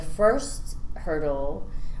first hurdle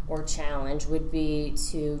or challenge would be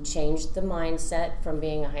to change the mindset from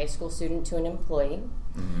being a high school student to an employee.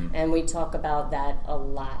 And we talk about that a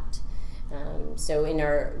lot. So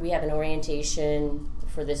we have an orientation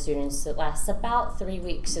for the students that lasts about 3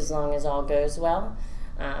 weeks as long as all goes well,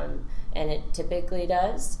 and it typically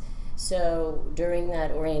does. So during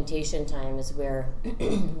that orientation time is where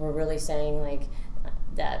we're really saying, like,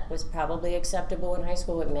 that was probably acceptable in high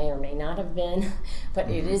school. It may or may not have been, but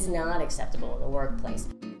it is not acceptable in the workplace.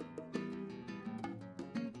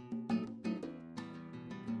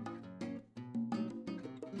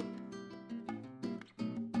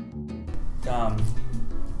 I'm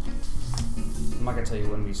not gonna tell you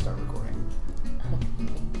when we start recording.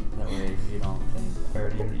 That way you don't think, or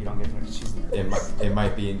you don't get she's It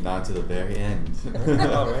might be not to the very end.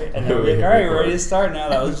 All right, and then we're like, all right, we're ready to start now.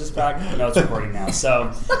 That was just back. No, it's recording now.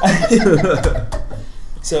 So,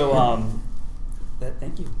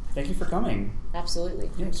 thank you for coming. Absolutely.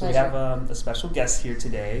 Yeah, so we have a special guest here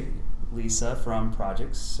today, Lisa from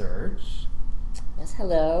Project Search. Yes,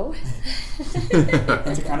 hello.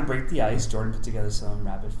 And to kind of break the ice, Jordan put together some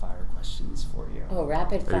rapid fire questions for you. Oh,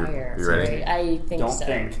 rapid fire. You ready? I think Don't so.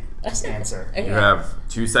 think. Just answer. Okay. You have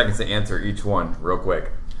 2 seconds to answer each one, real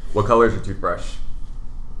quick. What color is your toothbrush?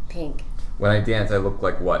 Pink. When I dance, I look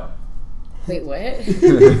like what? Wait, what?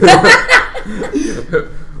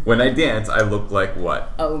 When I dance, I look like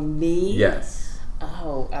what? Oh, me? Yes.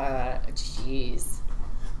 Oh, jeez.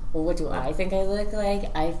 Well, what do I think I look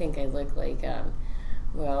like? I think I look like,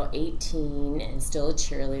 18 and still a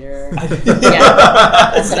cheerleader.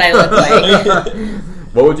 Yeah, that's what I look like.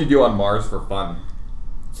 What would you do on Mars for fun?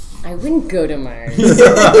 I wouldn't go to Mars. Just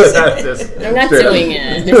I'm not straight up. doing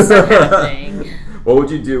it. It's not happening. What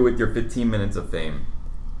would you do with your 15 minutes of fame?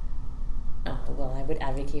 Oh, well, I would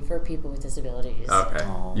advocate for people with disabilities. Okay.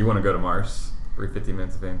 Aww. You want to go to Mars for your 15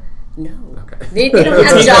 minutes of fame? No. Okay. They don't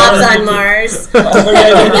have jobs on Mars.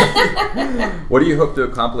 What do you hope to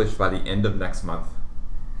accomplish by the end of next month?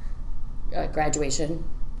 Graduation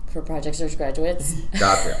for Project Search graduates.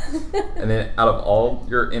 Gotcha. And then out of all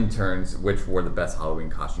your interns, which wore the best Halloween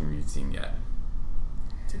costume you've seen yet?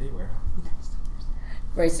 Did they wear?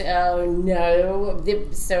 Right. So, no.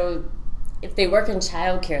 So if they work in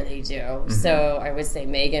childcare, they do. Mm-hmm. So I would say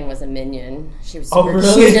Megan was a minion. She was super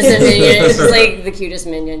cute as a minion. She's like the cutest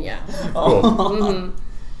minion. Yeah. Cool. Mm-hmm.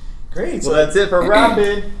 Great. Well, that's it for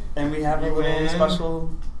Rapid. And we have a little special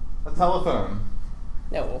a telephone.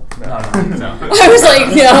 No. No. I was like,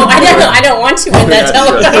 no, I don't want to win that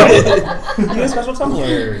telephone. You get a special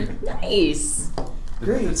tumbler. Nice.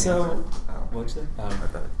 Great. So, what's it? I thought I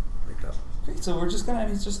picked up. Great. So we're just gonna,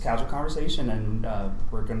 it's just casual conversation, and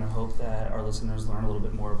we're gonna hope that our listeners learn a little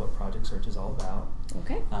bit more of what Project Search is all about.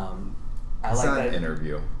 Okay. I It's like not that an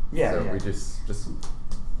interview. Yeah. So Yeah. we just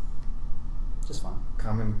fun.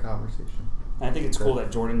 common conversation. And I think it's cool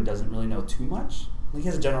that Jordan doesn't really know too much. He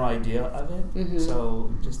has a general idea of it, Mm-hmm. so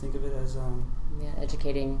just think of it as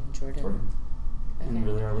educating Jordan. Okay. And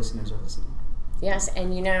really our listeners are listening. Yes,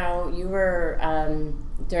 and you were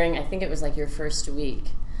during, I think it was like your first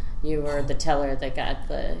week, you were the teller that got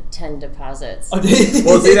the 10 deposits. Oh,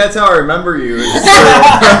 Well, see, that's how I remember you.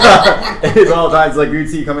 It's all the times, like, you'd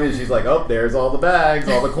see you come in and she's like, oh, there's all the bags,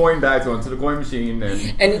 all the coin bags going to the coin machine.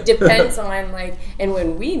 And it depends on, like, and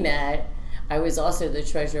when we met, I was also the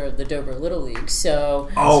treasurer of the Dover Little League, so...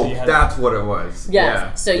 Oh, so that's what it was.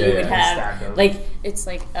 Yeah, so you would Stack have, of- like, it's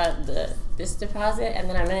like this deposit, and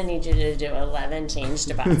then I'm going to need you to do 11 change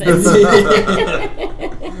deposits.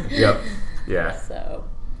 Yep. Yeah. So...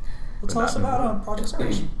 Well, tell us about Project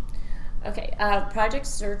Search. Okay, Project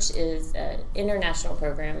Search is an international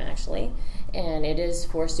program, actually, and it is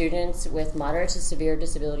for students with moderate to severe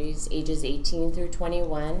disabilities, ages 18 through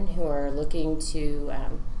 21, who are looking to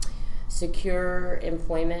secure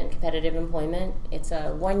employment, competitive employment. It's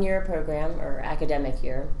a 1-year program, or academic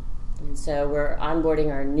year, and so we're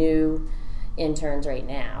onboarding our new interns right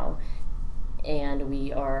now, and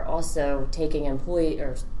we are also taking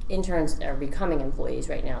interns are becoming employees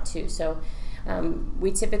right now too. So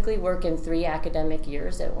we typically work in 3 academic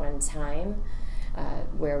years at one time,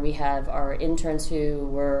 where we have our interns who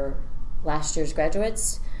were last year's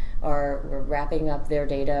graduates, or we're wrapping up their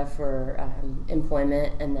data for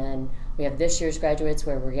employment, and then we have this year's graduates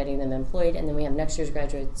where we're getting them employed, and then we have next year's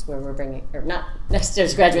graduates where we're bringing, or not next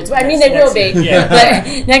year's graduates, I mean they will be, yeah.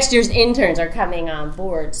 but next year's interns are coming on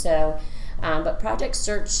board. So, but Project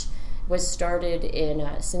Search was started in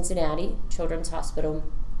Cincinnati Children's Hospital.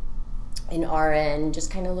 An RN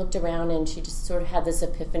just kind of looked around, and she just sort of had this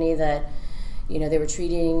epiphany that, they were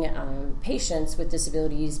treating patients with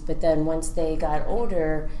disabilities, but then once they got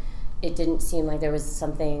older, it didn't seem like there was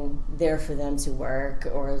something there for them to work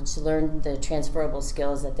or to learn the transferable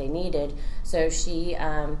skills that they needed. So she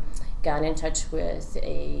got in touch with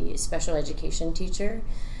a special education teacher.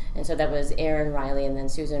 And so that was Erin Riley and then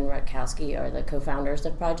Susan Rutkowski are the co-founders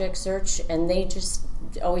of Project Search. And they just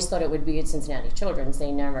always thought it would be at Cincinnati Children's.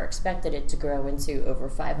 They never expected it to grow into over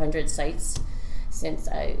 500 sites since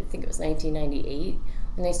I think it was 1998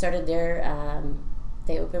 when they started their.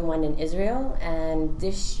 They opened one in Israel, and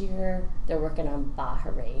this year they're working on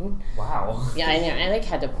Bahrain. Wow. Yeah, I know. I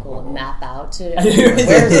had to pull a map out to where's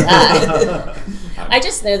that? I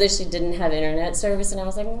just know that she didn't have internet service, and I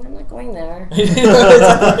was like, I'm not going there. I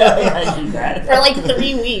do that. For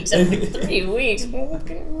 3 weeks. I'm like, 3 weeks?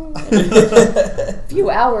 A few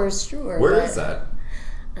hours, sure. Where is that?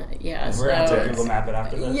 Yeah, we're going to Google map it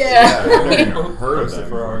after this. Yeah. I've never even heard of Post it it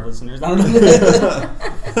for our listeners. I don't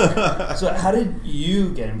know. So how did you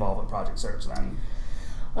get involved with Project Search then?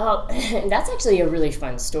 Well, that's actually a really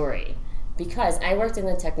fun story because I worked in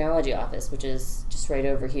the technology office, which is just right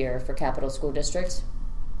over here for Capital School District.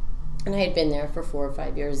 And I had been there for 4 or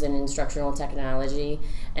 5 years in instructional technology,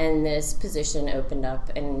 and this position opened up.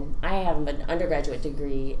 And I have an undergraduate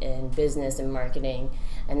degree in business and marketing,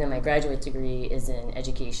 and then my graduate degree is in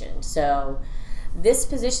education. So this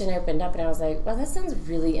position opened up, and I was like, well, that sounds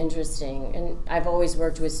really interesting. And I've always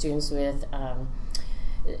worked with students with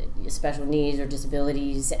special needs or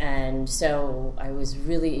disabilities, and so I was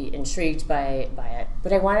really intrigued by it.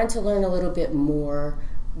 But I wanted to learn a little bit more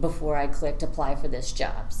before I clicked apply for this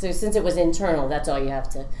job. So since it was internal, that's all you have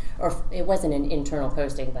to, or it wasn't an internal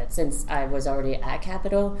posting, but since I was already at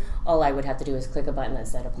Capital, all I would have to do is click a button that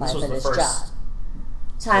said apply for this job.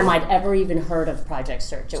 Time I'd ever even heard of Project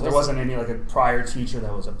Search. There wasn't any a prior teacher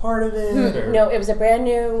that was a part of it? Or? No, it was a brand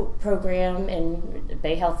new program, and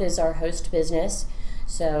Bay Health is our host business.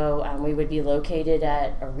 So we would be located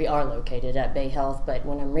at, or we are located at Bay Health, but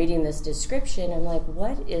when I'm reading this description, I'm like,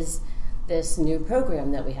 what is this new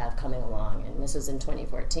program that we have coming along? And this was in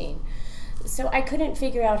 2014. So I couldn't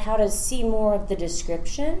figure out how to see more of the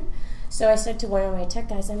description. So I said to one of my tech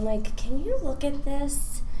guys, I'm like, can you look at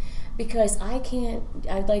this? Because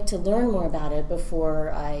I'd like to learn more about it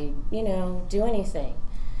before I, do anything.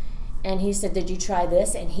 And he said, did you try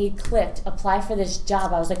this? And he clicked, apply for this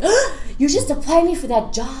job. I was like, oh, you just applied me for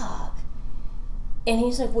that job. And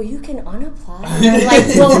he's like, well, you can unapply. And I'm like,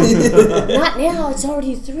 well, not now. It's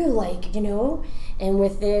already through, And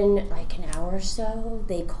within an hour or so,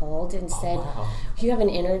 they called and said, you have an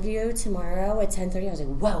interview tomorrow at 10:30. I was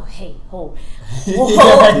like, whoa, hey, whoa.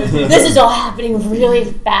 This is all happening really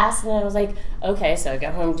fast. And I was like, okay. So I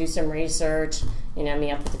got home, do some research.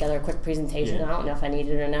 I put together a quick presentation. Yeah. I don't know if I need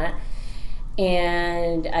it or not.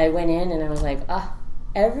 And I went in and I was like,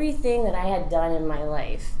 everything that I had done in my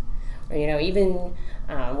life, or, even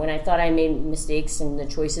when I thought I made mistakes in the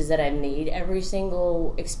choices that I made, every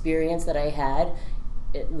single experience that I had,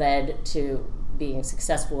 it led to being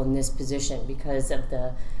successful in this position because of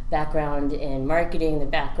the background in marketing, the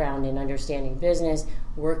background in understanding business,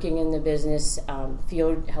 working in the business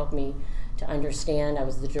field helped me to understand. I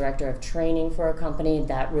was the director of training for a company.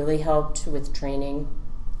 That really helped with training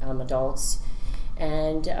adults.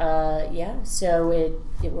 And so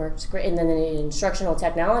it worked great. And then the instructional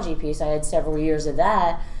technology piece, I had several years of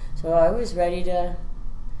that. So I was ready to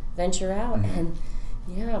venture out. And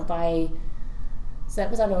so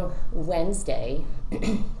that was on a Wednesday.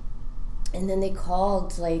 And then they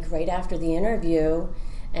called right after the interview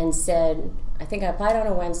and said, I think I applied on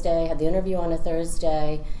a Wednesday, had the interview on a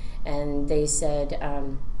Thursday, and they said,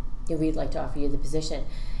 we'd like to offer you the position.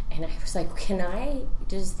 And I was like, can I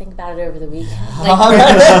just think about it over the weekend?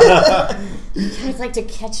 I'd like to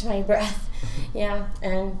catch my breath. Yeah,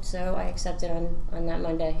 and so I accepted on that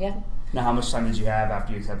Monday, yeah. Now, how much time did you have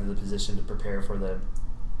after you accepted the position to prepare for the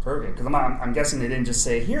program? Because I'm guessing they didn't just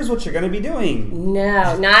say, here's what you're going to be doing.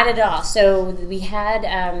 No, not at all. So we had,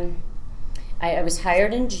 I was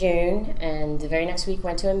hired in June, and the very next week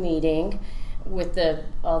went to a meeting with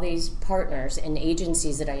all these partners and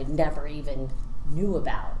agencies that I had never even knew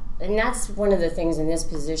about. And that's one of the things in this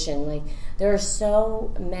position. There are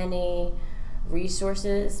so many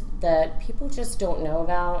resources that people just don't know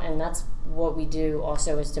about, and that's what we do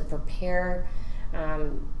also, is to prepare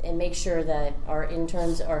and make sure that our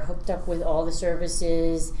interns are hooked up with all the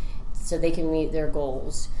services so they can meet their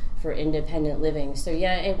goals for independent living. So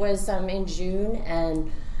it was in June,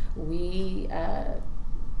 and we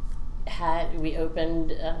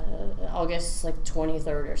opened August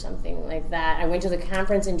 23rd or something like that. I went to the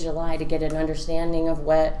conference in July to get an understanding of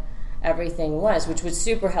what everything was, which was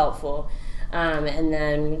super helpful. And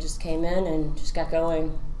then we just came in and just got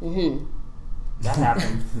going. Mm-hmm. That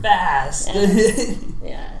happened fast.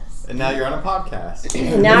 Yes. And now you're on a podcast.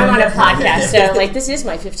 And now I'm on a podcast, so like this is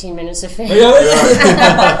my 15 minutes of fame.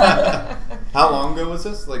 How long ago was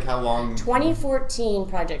this? Like how long? 2014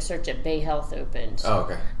 Project Search at Bay Health opened. Oh,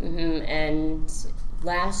 okay. And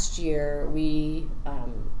last year we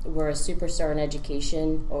were a Superstar in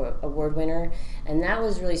Education or award winner, and that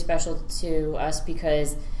was really special to us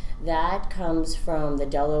because that comes from the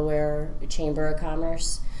Delaware Chamber of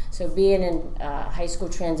Commerce. So being in a high school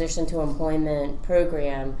transition to employment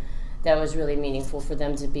program, that was really meaningful for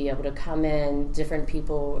them to be able to come in, different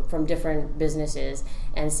people from different businesses,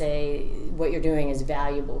 and say what you're doing is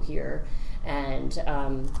valuable here. And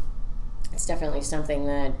it's definitely something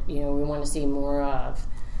that we want to see more of.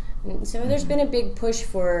 And so there's been a big push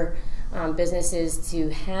for businesses to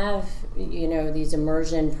have these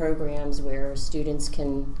immersion programs where students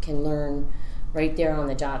can learn right there on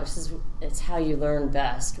the job. It's how you learn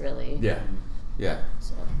best, really. Yeah.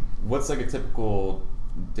 So. What's like a typical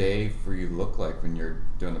day for you look like when you're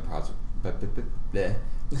doing the project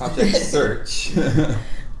search?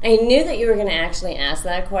 I knew that you were going to actually ask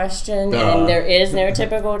that question, and there is no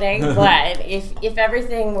typical day, but if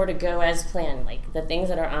everything were to go as planned, like the things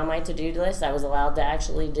that are on my to-do list I was allowed to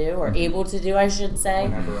actually do, or able to do, I should say.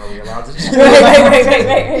 Whenever are we allowed to do?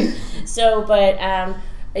 Right. So, but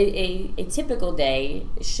a typical day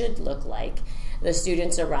should look like the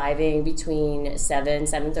students arriving between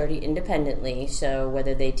 7:30 independently. So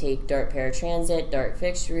whether they take DART paratransit, DART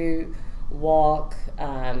fixed route, walk,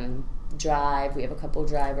 drive, we have a couple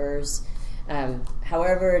drivers.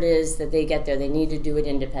 However it is that they get there, they need to do it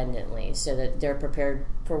independently so that they're prepared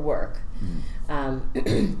for work.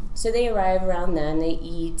 So they arrive around then, they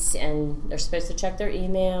eat, and they're supposed to check their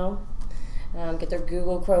email, get their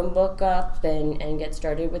Google Chromebook up, and get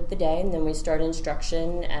started with the day. And then we start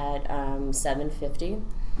instruction at 7:50,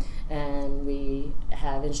 and we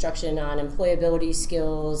have instruction on employability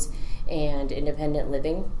skills and independent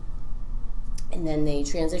living. And then they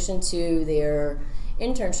transition to their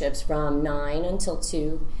internships from 9 until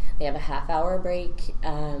 2. They have a half-hour break,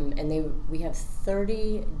 and we have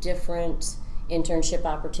 30 different internship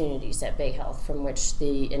opportunities at Bay Health from which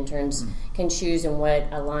the interns can choose and what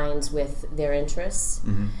aligns with their interests.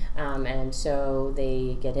 And so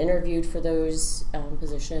they get interviewed for those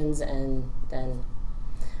positions, and then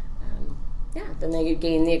then they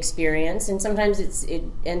gain the experience. And sometimes it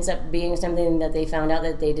ends up being something that they found out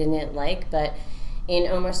that they didn't like, but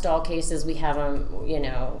in almost all cases we have them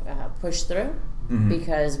push through,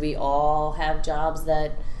 because we all have jobs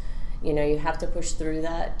that you have to push through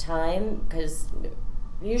that time, because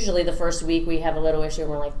usually the first week we have a little issue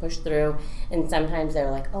and we're like, push through, and sometimes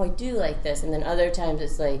they're like, oh, I do like this, and then other times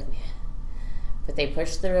it's like, man. But they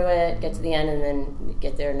push through it, get to the end, and then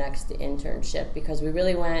get their next internship, because we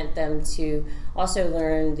really want them to also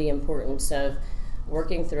learn the importance of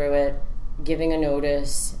working through it, giving a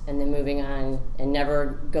notice, and then moving on, and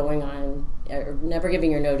never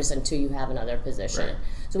giving your notice until you have another position. Right.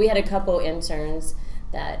 So we had a couple interns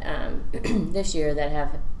that this year that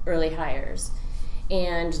have early hires,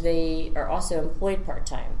 and they are also employed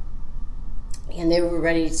part-time, and they were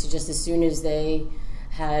ready to, just as soon as they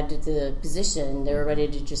had the position, they were ready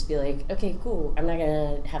to just be like, okay, cool, I'm not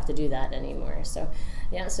going to have to do that anymore. So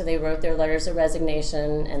they wrote their letters of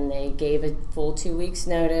resignation, and they gave a full 2 weeks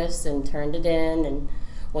notice and turned it in. And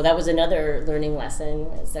well, that was another learning lesson.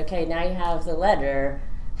 It's okay, now you have the letter,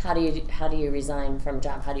 how do you resign from a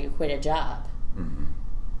job? How do you quit a job?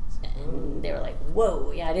 And they were like,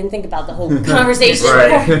 whoa, I didn't think about the whole conversation.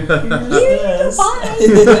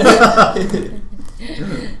 Bye.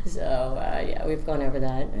 So we've gone over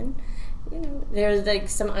that, and there's like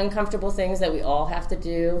some uncomfortable things that we all have to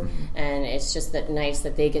do, and it's just nice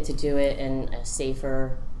that they get to do it in a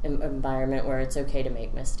safer environment where it's okay to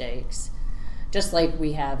make mistakes. Just like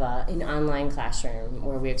we have an online classroom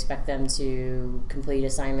where we expect them to complete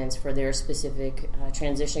assignments for their specific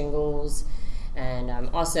transition goals, and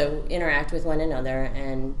also interact with one another.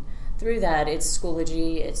 And through that, it's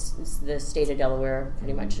Schoology. It's the state of Delaware.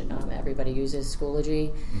 Pretty much everybody uses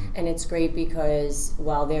Schoology. And it's great because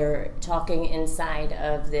while they're talking inside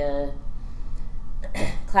of the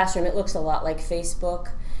classroom, it looks a lot like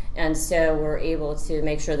Facebook. And so we're able to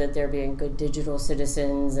make sure that they're being good digital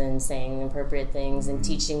citizens and saying appropriate things and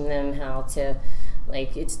teaching them how to,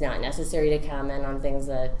 it's not necessary to comment on things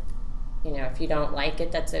that, if you don't like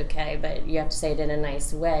it, that's okay. But you have to say it in a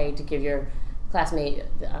nice way to give your classmate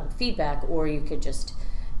feedback, or you could just,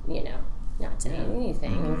 not say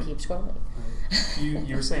anything and keep scrolling.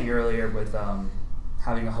 You were saying earlier with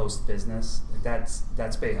having a host business, that's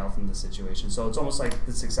Bay Health in this situation. So it's almost like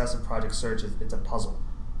the success of Project Search it's a puzzle.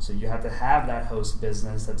 So you have to have that host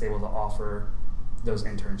business that's able to offer those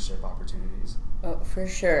internship opportunities. Oh, for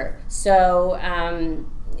sure. So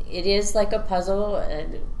it is like a puzzle.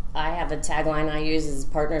 I have a tagline I use is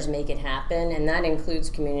partners make it happen, and that includes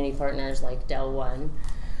community partners like Del One.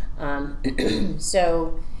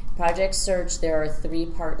 So Project Search, there are 3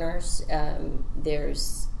 partners.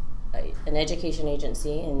 There's an education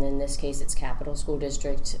agency, and in this case it's Capital School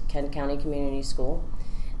District, Kent County Community School.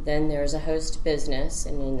 Then there's a host business,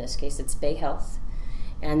 and in this case it's Bay Health.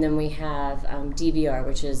 And then we have DVR,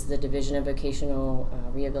 which is the Division of Vocational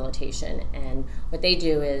Rehabilitation. And what they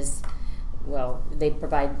do is, well, they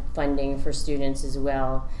provide funding for students as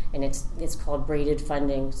well, and it's called braided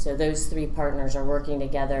funding. So those 3 partners are working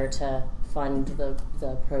together to fund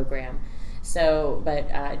the program. So, but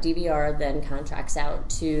DVR then contracts out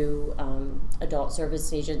to adult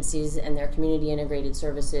service agencies and their community integrated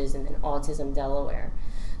services, and then Autism Delaware.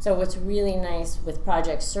 So what's really nice with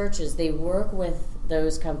Project Search is they work with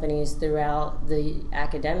those companies throughout the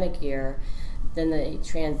academic year, then they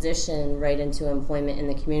transition right into employment in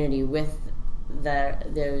the community with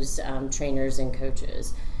those trainers and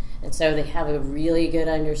coaches. And so they have a really good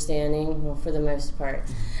understanding, well, for the most part,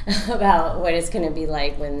 about what it's going to be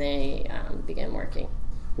like when they begin working.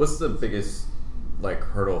 What's the biggest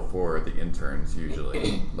hurdle for the interns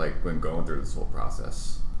usually, when going through this whole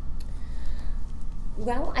process?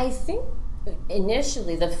 Well, I think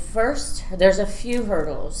initially there's a few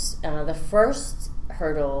hurdles. The first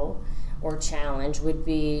hurdle or challenge would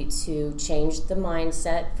be to change the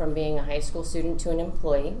mindset from being a high school student to an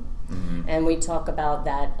employee. Mm-hmm. And we talk about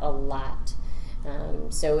that a lot.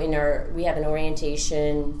 So we have an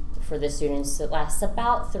orientation for the students that lasts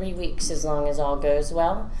about 3 weeks as long as all goes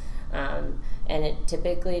well. And it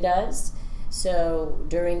typically does. So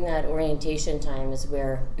during that orientation time is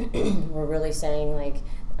where we're really saying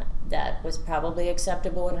that was probably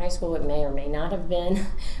acceptable in high school. It may or may not have been,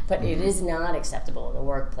 but mm-hmm. It is not acceptable in the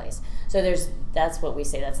workplace. So that's what we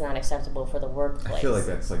say, that's not acceptable for the workplace. I feel like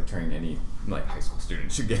that's training any high school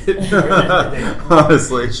student should get.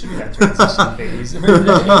 Honestly. It should be that transition phase.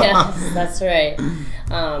 Yes, that's right.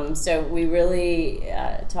 So we really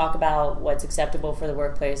talk about what's acceptable for the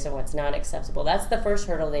workplace and what's not acceptable. That's the first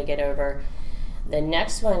hurdle they get over. The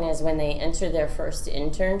next one is when they enter their first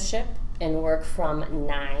internship and work from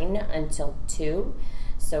 9 until 2.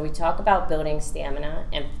 So we talk about building stamina,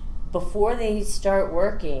 and before they start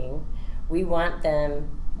working, we want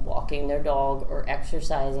them walking their dog or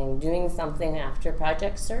exercising, doing something after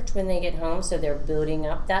Project Search when they get home, so they're building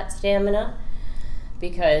up that stamina.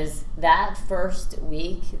 Because that first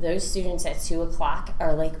week, those students at 2 o'clock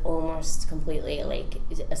are almost completely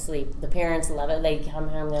asleep. The parents love it. They come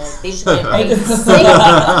home, they just get ready to sleep.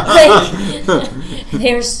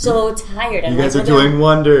 They're so tired. You guys are doing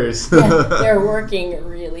wonders. Yeah, they're working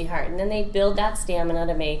really hard, and then they build that stamina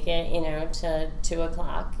to make it, to 2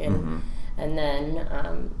 o'clock, and mm-hmm. and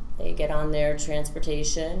then they get on their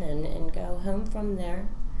transportation and go home from there.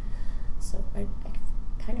 So I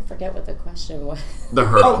kind of forget what the question was. The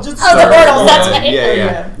hurdle. The hurdle. That's right.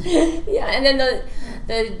 Yeah. Yeah, and then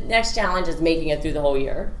the next challenge is making it through the whole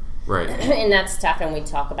year. Right. And that's tough, and we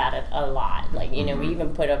talk about it a lot. Mm-hmm. We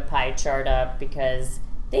even put a pie chart up because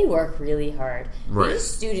they work really hard. Right. These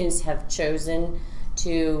students have chosen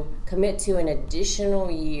to commit to an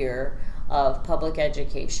additional year of public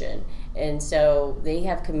education, and so they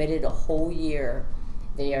have committed a whole year.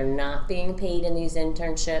 They are not being paid in these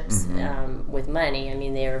internships mm-hmm. With money. I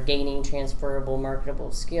mean, they are gaining transferable,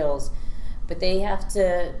 marketable skills, but they have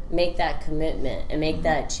to make that commitment and make mm-hmm.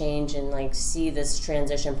 that change and see this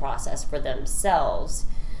transition process for themselves.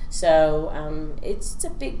 So it's a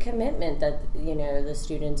big commitment that the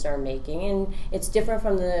students are making, and it's different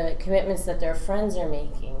from the commitments that their friends are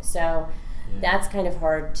making. So that's kind of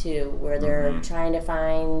hard too, where they're mm-hmm. trying to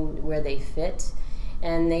find where they fit.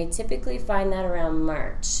 And they typically find that around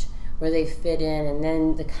March, where they fit in, and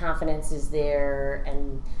then the confidence is there,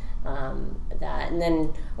 and that. And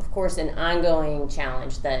then, of course, an ongoing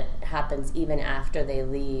challenge that happens even after they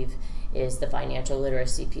leave is the financial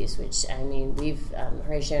literacy piece, which,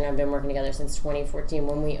 Horatio and I have been working together since 2014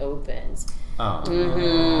 when we opened. Oh.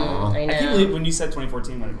 Mm-hmm. I know. I can't believe when you said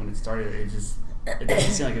 2014 when it started, it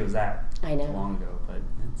doesn't seem like it was that long ago, but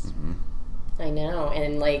it's... Mm-hmm. I know,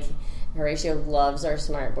 and Horatio loves our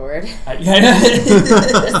smart board. I know.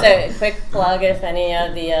 Just a quick plug if any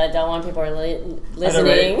of the Del One people are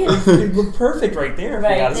listening. It looked perfect right there.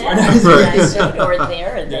 Right there. Right. Or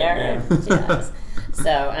there or there. Yeah. Yes.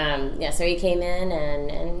 So, so he came in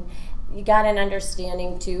and you got an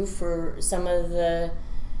understanding, too, for some of the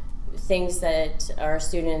things that our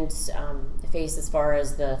students face as far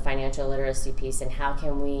as the financial literacy piece, and how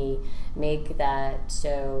can we make that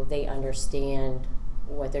so they understand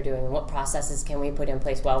what they're doing, and what processes can we put in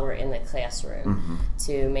place while we're in the classroom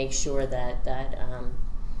to make sure that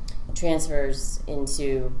transfers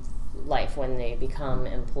into life when they become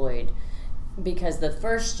employed. Because the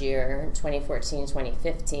first year, 2014,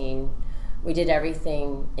 2015, we did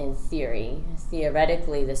everything in theory.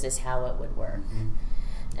 Theoretically, this is how it would work.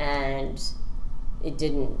 And it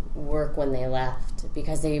didn't work when they left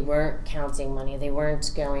because they weren't counting money. They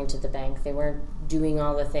weren't going to the bank. They weren't doing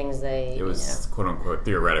all the things they... It was quote-unquote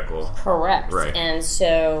theoretical. Correct. Right. And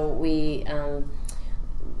so we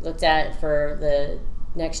looked at for the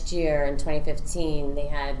next year in 2015, they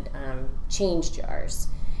had change jars.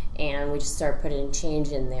 And we just started putting change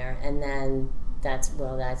in there. And then that's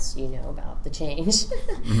about the change.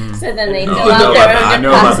 So then they fill out their own deposit. I know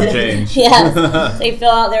about the change. Yes, they fill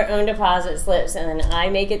out their own deposit slips, and then I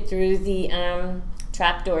make it through the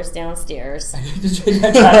trap doors downstairs. I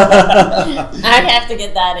have to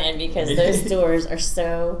get that in because those doors are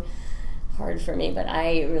so hard for me, but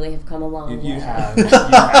I really have come a long way. You have.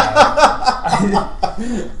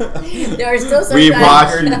 There are still some We've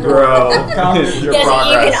watched you grow. Your yes,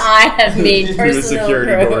 progress. even I have made Through the personal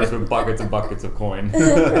security growth. doors with buckets and buckets of coin.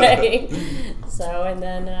 Right. So, and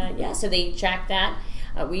then, so they track that.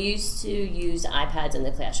 We used to use iPads in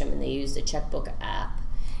the classroom, and they used the checkbook app.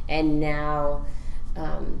 And now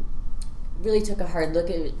really took a hard look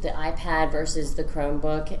at the iPad versus the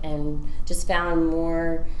Chromebook and just found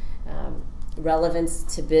more relevance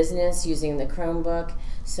to business using the Chromebook.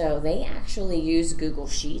 So they actually use Google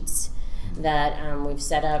Sheets that we've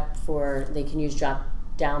set up they can use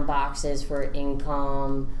drop-down boxes for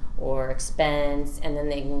income or expense, and then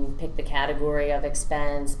they can pick the category of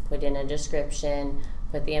expense, put in a description,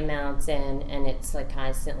 put the amounts in, and it's like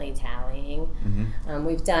constantly tallying.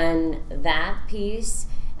 We've done that piece,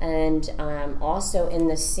 and also in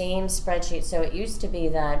the same spreadsheet. So it used to be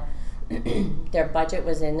that their budget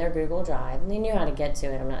was in their Google Drive, and they knew how to get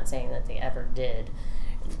to it. I'm not saying that they ever did,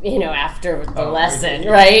 after the lesson,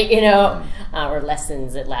 right? Or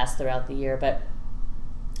lessons that last throughout the year. But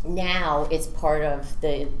now it's part of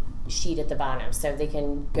the sheet at the bottom, so they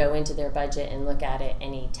can go into their budget and look at it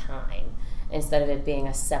any time instead of it being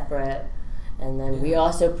a separate. And then we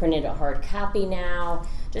also printed a hard copy now,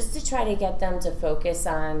 just to try to get them to focus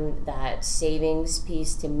on that savings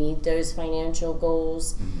piece to meet those financial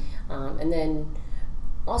goals. And then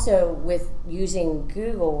also with using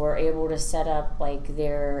Google, we're able to set up like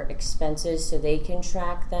their expenses so they can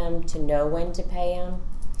track them to know when to pay them.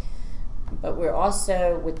 But we're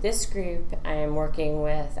also, with this group, I am working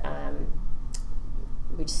with,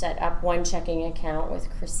 we set up one checking account with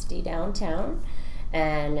Christy downtown,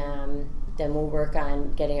 and then we'll work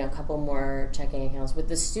on getting a couple more checking accounts. With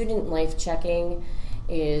the student life checking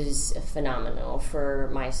is phenomenal for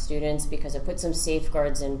my students because it puts some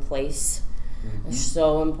safeguards in place. It's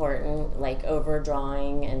so important, like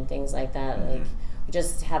overdrawing and things like that. Like we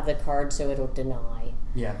just have the card so it'll deny.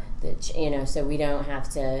 Yeah. So we don't have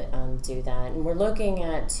to do that. And we're looking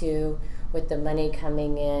at too, with the money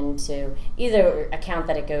coming in to either account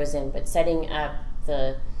that it goes in, but setting up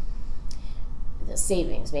the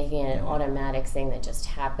savings, making it an automatic thing that just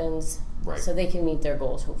happens, right, so they can meet their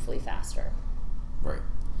goals hopefully faster. Right.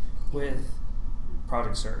 With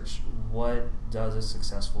Project Search, what does a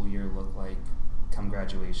successful year look like come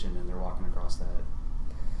graduation and they're walking across the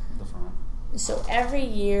front? So every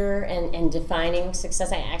year, and defining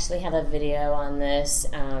success, I actually have a video on this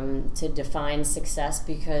to define success,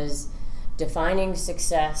 because defining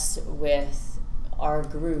success with our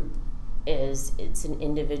group it's an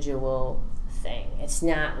individual thing. It's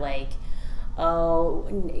not like,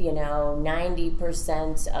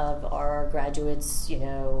 90% of our graduates,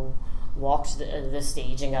 walked the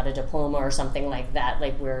stage and got a diploma or something like that,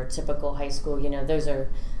 like we're typical high school. Those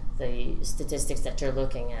are the statistics that you're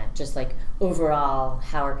looking at. Just like overall,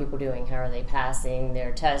 how are people doing? How are they passing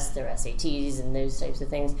their tests, their SATs, and those types of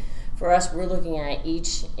things. For us, we're looking at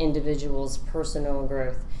each individual's personal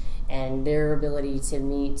growth and their ability to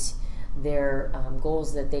meet their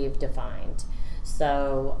goals that they've defined.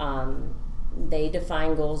 So they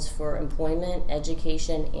define goals for employment,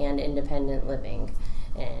 education, and independent living.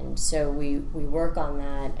 And so we work on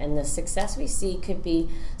that. And the success we see could be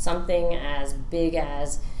something as big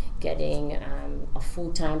as getting a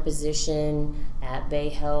full-time position at Bay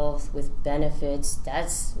Health with benefits.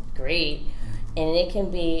 That's great. And it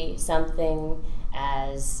can be something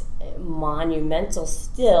as monumental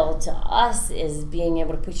still to us is being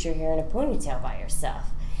able to put your hair in a ponytail by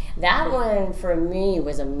yourself. That one for me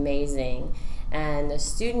was amazing. And the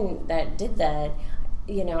student that did that,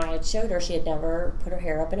 I had showed her she had never put her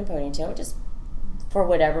hair up in a ponytail, just for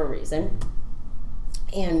whatever reason.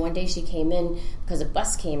 And one day she came in because a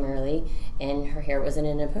bus came early and her hair wasn't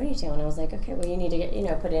in a ponytail. And I was like, okay, well, you need to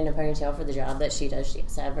get, put it in a ponytail for the job that she does. She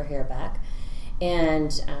has to have her hair back.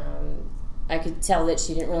 And I could tell that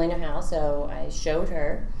she didn't really know how, so I showed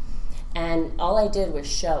her. And all I did was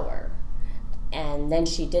show her. And then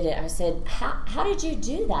she did it. I said, how did you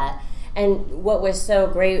do that? And what was so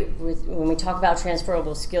great when we talk about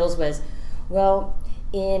transferable skills was, well,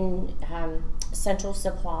 in Central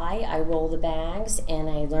Supply, I roll the bags, and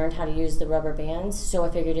I learned how to use the rubber bands, so I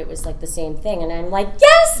figured it was like the same thing. And I'm like,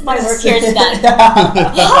 yes, my work here is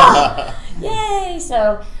done. Yay!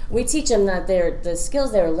 So we teach them that the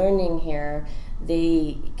skills they're learning here,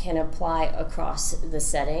 they can apply across the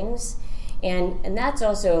settings. And that's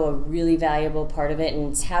also a really valuable part of it,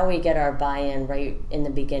 and it's how we get our buy-in right in the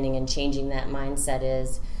beginning and changing that mindset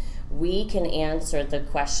is we can answer the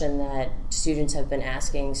question that students have been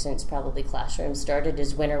asking since probably classroom started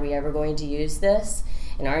is, when are we ever going to use this?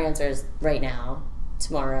 And our answer is right now,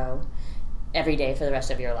 tomorrow, every day for the rest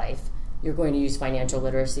of your life. You're going to use financial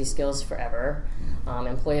literacy skills forever,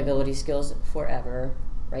 employability skills forever,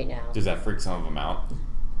 right now. Does that freak some of them out?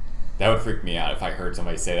 That would freak me out if I heard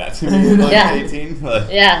somebody say that to me when I was 18.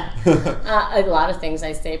 Yeah. A lot of things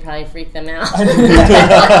I say probably freak them out.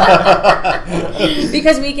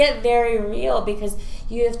 Because we get very real, because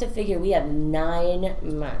you have to figure we have 9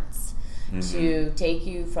 months to take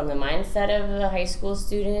you from the mindset of a high school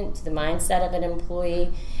student to the mindset of an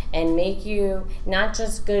employee and make you not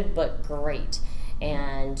just good but great.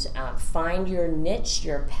 And find your niche,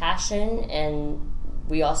 your passion, and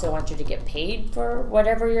we also want you to get paid for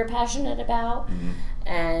whatever you're passionate about.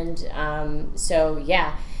 And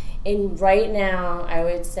and right now, I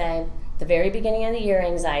would say the very beginning of the year,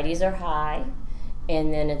 anxieties are high,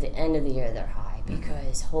 and then at the end of the year, they're high,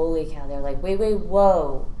 because holy cow, they're like, wait,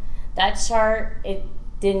 whoa, that chart, it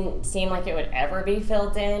didn't seem like it would ever be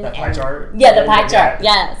filled in. That pie chart? Yeah, the pie chart,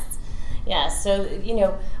 yes. So,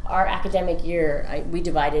 our academic year, we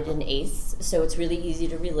divided in eighths, so it's really easy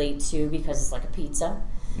to relate to because it's like a pizza.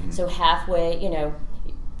 So halfway,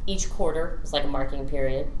 each quarter is like a marking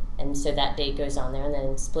period, and so that date goes on there, and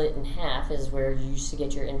then split in half is where you used to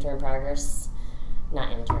get your intern progress.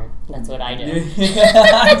 Not intern, that's what I do.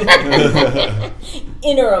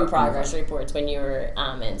 Interim progress reports when you were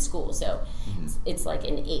in school, so it's like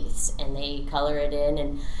in eighths, and they color it in.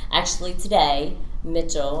 And actually today,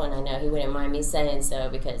 Mitchell, and I know he wouldn't mind me saying so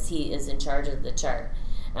because he is in charge of the chart,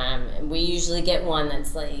 we usually get one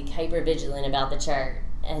that's like hyper vigilant about the chart.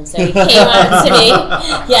 And so he came up to me.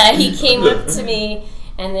 Yeah, he came up to me,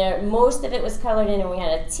 and most of it was colored in, and we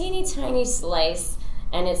had a teeny tiny slice,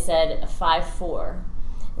 and it said 5-4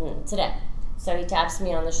 today. So he taps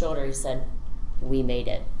me on the shoulder. He said, "We made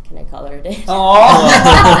it. Can I color it in?"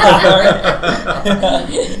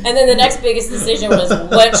 And then the next biggest decision was,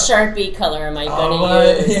 what Sharpie color am I going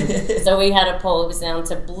to use? So we had a poll. It was down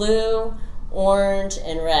to blue, orange,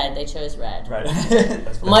 and red. They chose red.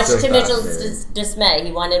 Much to Mitchell's dismay,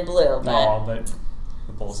 he wanted blue. But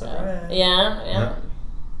the poll said red. Yeah.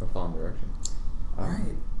 A fun direction. All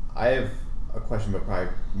right. I have a question, but probably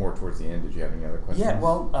more towards the end. Did you have any other questions? Yeah,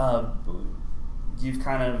 well, you've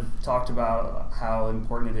kind of talked about how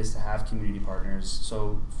important it is to have community partners.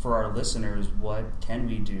 So for our listeners, what can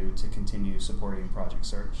we do to continue supporting Project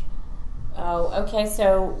Search? Oh, okay.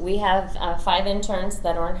 So we have 5 interns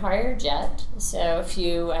that aren't hired yet. So if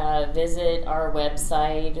you visit our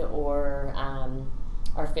website or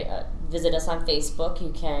visit us on Facebook,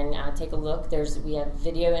 you can take a look. We have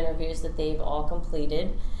video interviews that they've all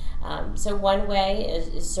completed. So one way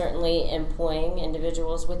is certainly employing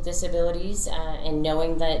individuals with disabilities and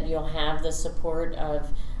knowing that you'll have the support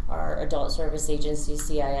of our adult service agency,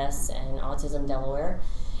 CIS, and Autism Delaware.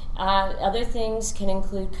 Other things can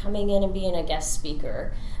include coming in and being a guest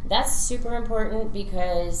speaker. That's super important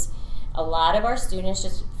because a lot of our students,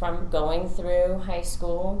 just from going through high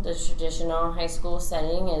school, the traditional high school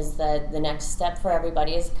setting, is that the next step for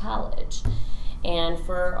everybody is college. And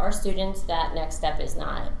for our students, that next step is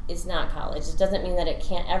not college. It doesn't mean that it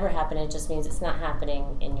can't ever happen. It just means it's not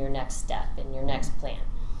happening in your next step, in your next plan.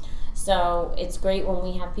 So it's great when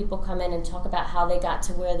we have people come in and talk about how they got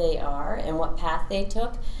to where they are and what path they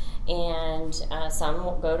took. And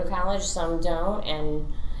some go to college, some don't.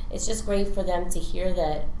 And it's just great for them to hear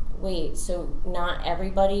that, wait, so not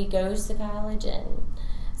everybody goes to college? And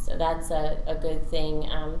so that's a good thing.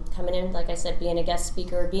 Coming in, like I said, being a guest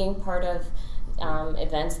speaker, being part of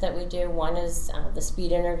events that we do. One is the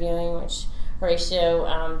speed interviewing, which Horatio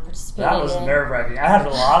participated That was in. nerve-wracking. I had a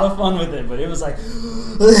lot of fun with it, but it was like...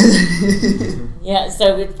 Yeah,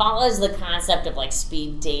 so it follows the concept of like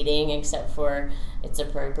speed dating, except for it's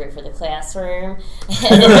appropriate for the classroom.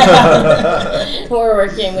 We're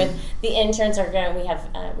working with the interns.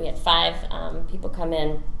 We had 5 people come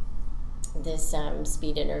in this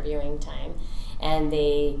speed interviewing time, and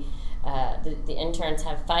the interns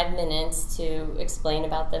have 5 minutes to explain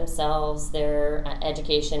about themselves, their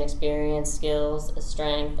education, experience, skills, a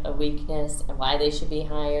strength, a weakness, and why they should be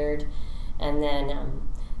hired, and then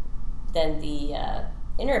the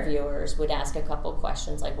interviewers would ask a couple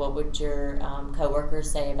questions like, what would your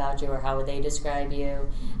coworkers say about you, or how would they describe you,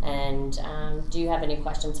 and do you have any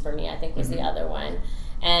questions for me, I think was the other one.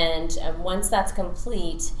 And once that's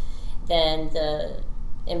complete, then the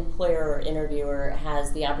employer or interviewer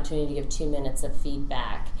has the opportunity to give 2 minutes of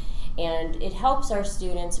feedback. And it helps our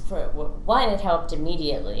students, it helped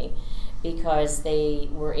immediately, because they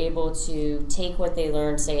were able to take what they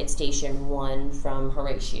learned, say at Station 1 from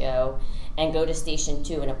Horatio, and go to Station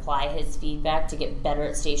 2 and apply his feedback to get better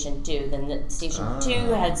at Station 2. Then Station 2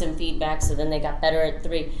 had some feedback, so then they got better at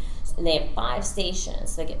 3. And they have 5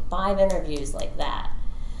 stations. They get 5 interviews like that.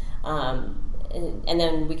 And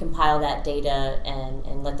then we compile that data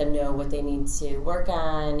and let them know what they need to work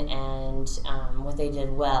on and what they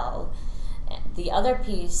did well. The other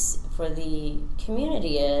piece for the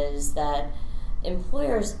community is that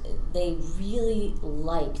employers, they really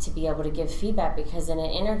like to be able to give feedback, because in an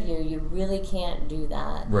interview you really can't do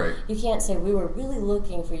that. Right. You can't say, we were really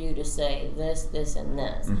looking for you to say this, this, and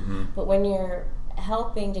this. Mm-hmm. But when you're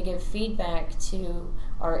helping to give feedback to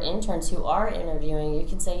our interns who are interviewing, you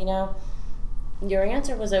can say, your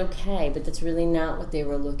answer was okay, but that's really not what they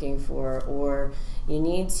were looking for, or you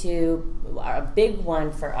need to, a big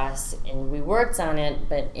one for us, and we worked on it,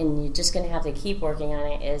 and you're just going to have to keep working on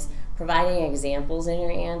it, is providing examples in your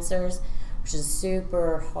answers, which is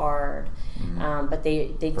super hard. Mm-hmm. But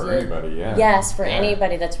they for did. Anybody, yeah. Yes, for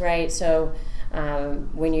anybody, that's right. So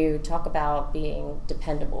when you talk about being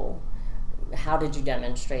dependable, how did you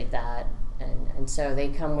demonstrate that? And so they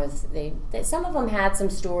come with, some of them had some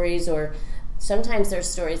stories, or sometimes their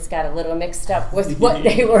stories got a little mixed up with what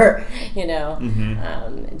they were,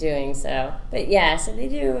 doing. So, but yeah, so they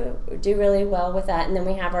do really well with that. And then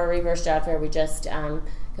we have our reverse job fair. We just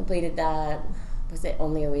completed that. Was it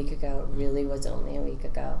only a week ago? It really was only a week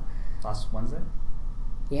ago. Last Wednesday?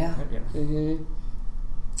 Yeah. Yeah. Mm-hmm.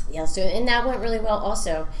 Yeah. So, and that went really well.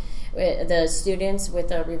 Also, the students with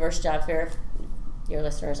the reverse job fair, if your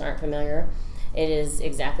listeners aren't familiar, it is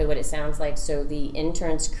exactly what it sounds like. So the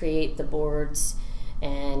interns create the boards,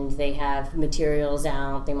 and they have materials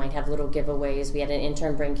out. They might have little giveaways. We had an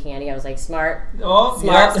intern bring candy. I was like, smart,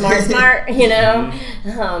 smart.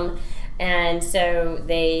 And so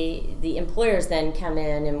the employers then come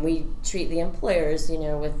in, and we treat the employers,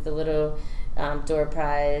 with the little door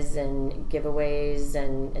prize and giveaways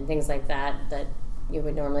and things like that you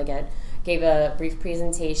would normally get. Gave a brief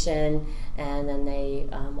presentation, and then they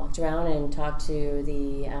walked around and talked to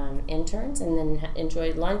the interns, and then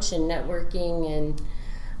enjoyed lunch and networking, and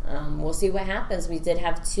we'll see what happens. We did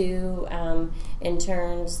have 2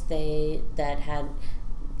 interns. They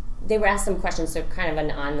were asked some questions, so kind of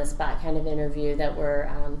an on-the-spot kind of interview that we're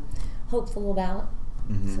hopeful about.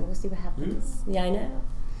 Mm-hmm. So we'll see what happens. Yeah, I know.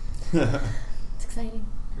 It's exciting.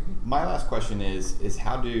 My last question is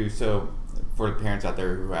how for the parents out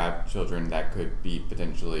there who have children that could be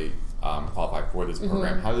potentially qualified for this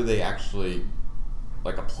program, how do they actually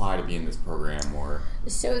apply to be in this program? Or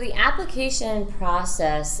so the application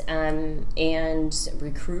process and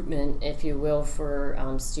recruitment, if you will, for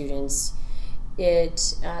students, it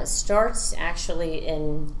starts actually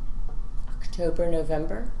in October,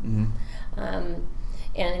 November. Mm-hmm.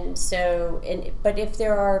 And so, but if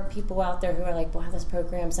there are people out there who are like, wow, this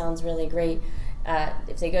program sounds really great,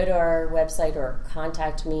 if they go to our website or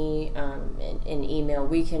contact me in email,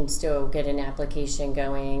 we can still get an application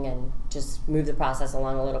going and just move the process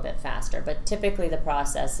along a little bit faster. But typically the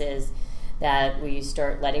process is that we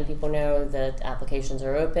start letting people know that applications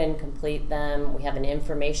are open, complete them. We have an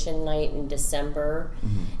information night in December,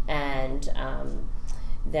 and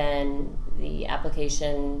then the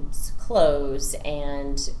applications close,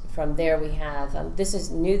 and from there we have, this is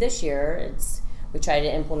new this year, we try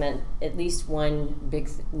to implement at least one big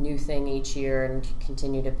new thing each year and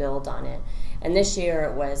continue to build on it. And this year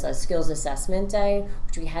it was a skills assessment day,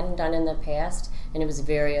 which we hadn't done in the past, and it was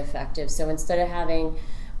very effective. So instead of having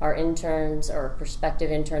our interns or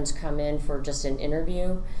prospective interns come in for just an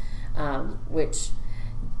interview, which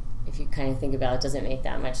if you kind of think about it, doesn't make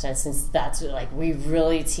that much sense, since that's like we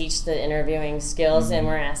really teach the interviewing skills and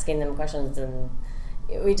we're asking them questions, and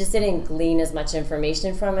we just didn't glean as much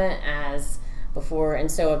information from it as before. And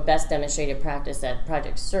so a best demonstrated practice at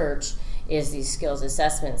Project Search is the skills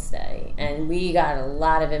assessment study, and we got a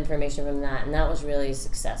lot of information from that, and that was really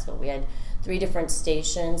successful. We had 3 different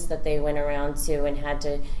stations that they went around to and had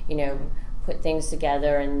to, put things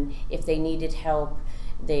together, and if they needed help,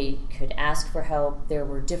 they could ask for help. There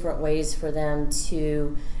were different ways for them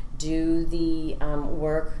to do the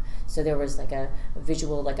work. So there was like a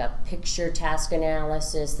visual, like a picture task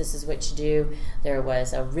analysis. This is what you do. There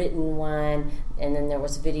was a written one, and then there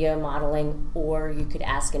was video modeling, or you could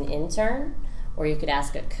ask an intern, or you could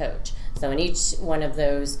ask a coach. So in each one of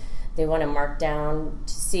those, they want to mark down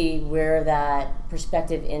to see where that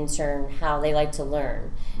prospective intern, how they like to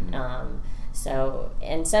learn.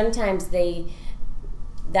 And sometimes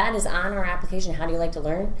that is on our application. How do you like to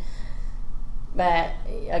learn? But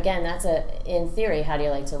again, that's in theory, how do you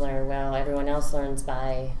like to learn? Well, everyone else learns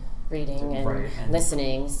by reading and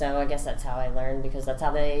listening. So I guess that's how I learn, because that's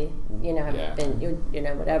how they, have been,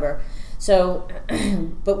 whatever. So,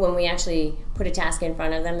 but when we actually put a task in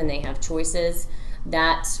front of them and they have choices,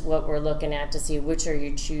 that's what we're looking at to see which are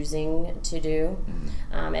you choosing to do.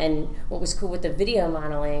 And what was cool with the video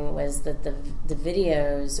modeling was that the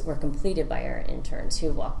videos were completed by our interns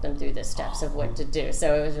who walked them through the steps of what to do.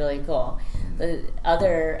 So it was really cool. The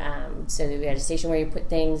other, so we had a station where you put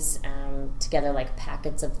things together, like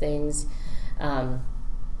packets of things.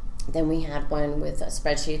 Then we had one with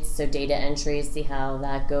spreadsheets, so data entry, see how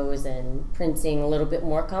that goes, and printing, a little bit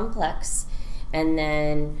more complex. And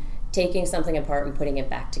then taking something apart and putting it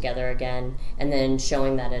back together again, and then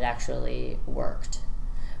showing that it actually worked.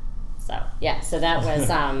 So that was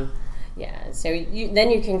so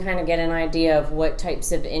then you can kind of get an idea of what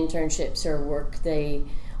types of internships or work they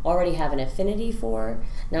already have an affinity for,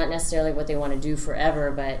 not necessarily what they want to do forever,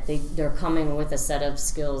 but they're coming with a set of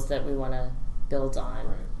skills that we want to build on.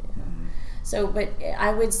 Right. So, but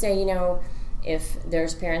I would say, if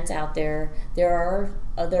there's parents out there, there are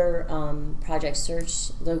other Project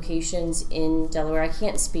Search locations in Delaware. I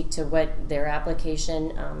can't speak to what their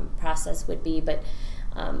application process would be, but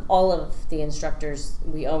all of the instructors,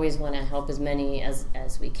 we always want to help as many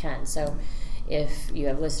as we can. So if you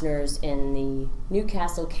have listeners in the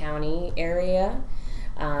Newcastle County area,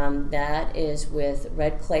 that is with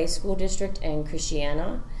Red Clay School District and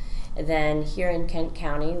Christiana. Then here in Kent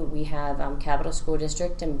County, we have Capital School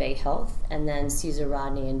District and Bay Health, and then Caesar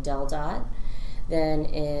Rodney and Del Dot. Then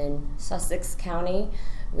in Sussex County,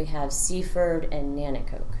 we have Seaford and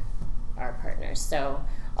Nanticoke, our partners. So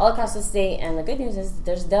all across the state, and the good news is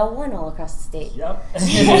there's Del One all across the state. Yep.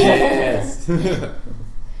 Yes.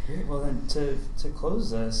 Great. Well, then to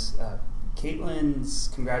close this, Caitlin's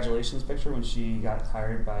congratulations picture when she got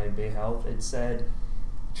hired by Bay Health, it said,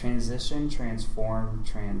 "Transition, transform,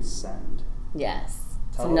 transcend." Yes.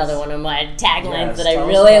 It's Tell another us. one of my taglines that I tell us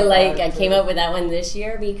really about like. that. I came up with that one this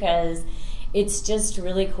year because it's just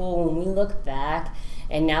really cool when we look back,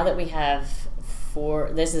 and now that we have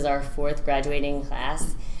this is our 4th graduating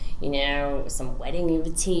class, some wedding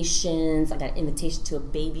invitations. I got an invitation to a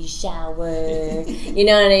baby shower. You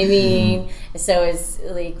know what I mean? So it's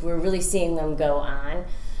like we're really seeing them go on.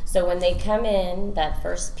 So when they come in, that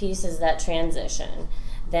first piece is that transition.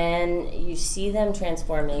 Then you see them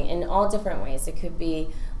transforming in all different ways. It could be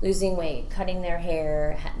losing weight, cutting their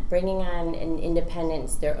hair, bringing on an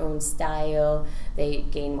independence, their own style. They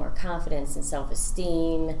gain more confidence and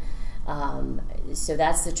self-esteem. So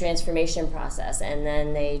that's the transformation process. And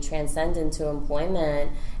then they transcend into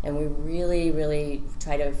employment, and we really, really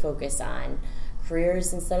try to focus on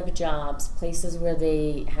careers instead of jobs, places where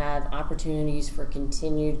they have opportunities for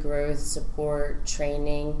continued growth, support,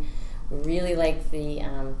 training. We really like the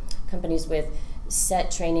companies with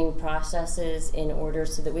set training processes in order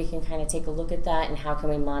so that we can kind of take a look at that and how can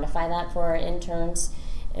we modify that for our interns.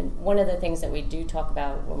 And one of the things that we do talk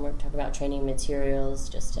about when we're talking about training materials,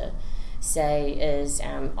 just to say, is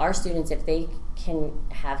our students, if they can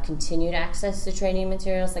have continued access to training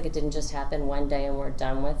materials, like it didn't just happen one day and we're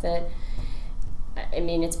done with it. I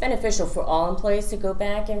mean, it's beneficial for all employees to go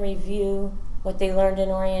back and review what they learned in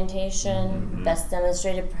orientation, best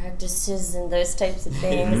demonstrated practices and those types of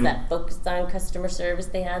things, that focused on customer service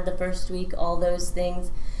they had the first week, all those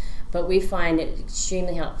things. But we find it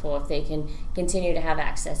extremely helpful if they can continue to have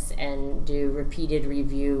access and do repeated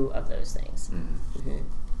review of those things.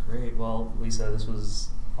 Great. Well, Lisa, this was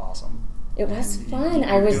awesome. It It was And fun. you're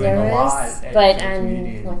I was doing a lot nervous, at- but for the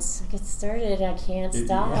community. once I get started, I can't It-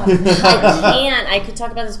 stop. yeah. I can't. I could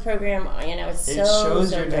talk about this program. It's It so shows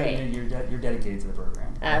so you're, great. you're dedicated to the program.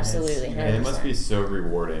 And Absolutely, it's, And it must 100%. be so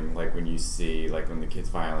rewarding, like when you see, like when the kids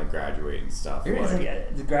finally graduate and stuff. It is, Like,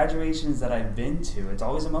 like, the graduations that I've been to, it's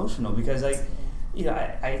always emotional because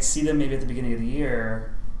I see them maybe at the beginning of the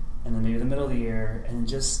year, and then maybe the middle of the year, and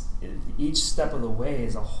just each step of the way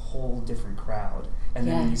is a whole different crowd. And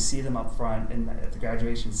then when you see them up front and at the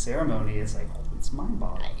graduation ceremony, it's like it's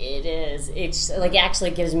mind-boggling. It is. It's like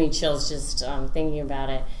actually gives me chills just thinking about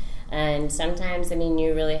it. And sometimes,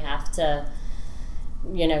 you really have to,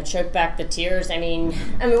 choke back the tears. I mean,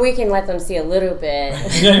 we can let them see a little bit,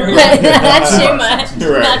 but not too much.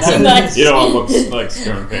 Right. Not too much. You don't want to look like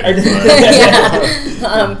stone faced.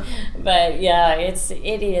 Yeah. But yeah,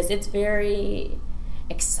 it is. It's very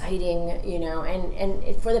exciting,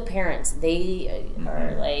 and for the parents, they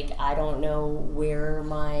are like, I don't know where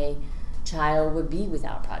my child would be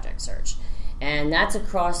without Project Search. And that's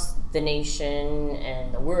across the nation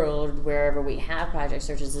and the world, wherever we have Project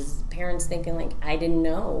Searches, is parents thinking like, I didn't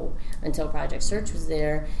know until Project Search was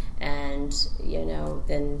there. And,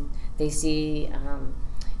 then they see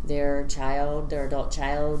their adult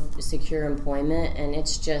child secure employment, and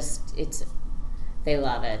they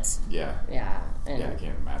love it. Yeah. Yeah. And, Yeah, I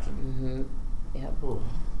can't imagine. Yep. Well,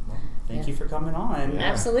 thank you for coming on. Yeah.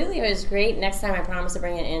 Absolutely, it was great. Next time, I promise to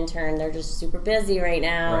bring an intern. They're just super busy right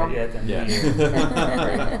now. Right, yeah, then Yeah.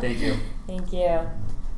 Great, thank you. Thank you.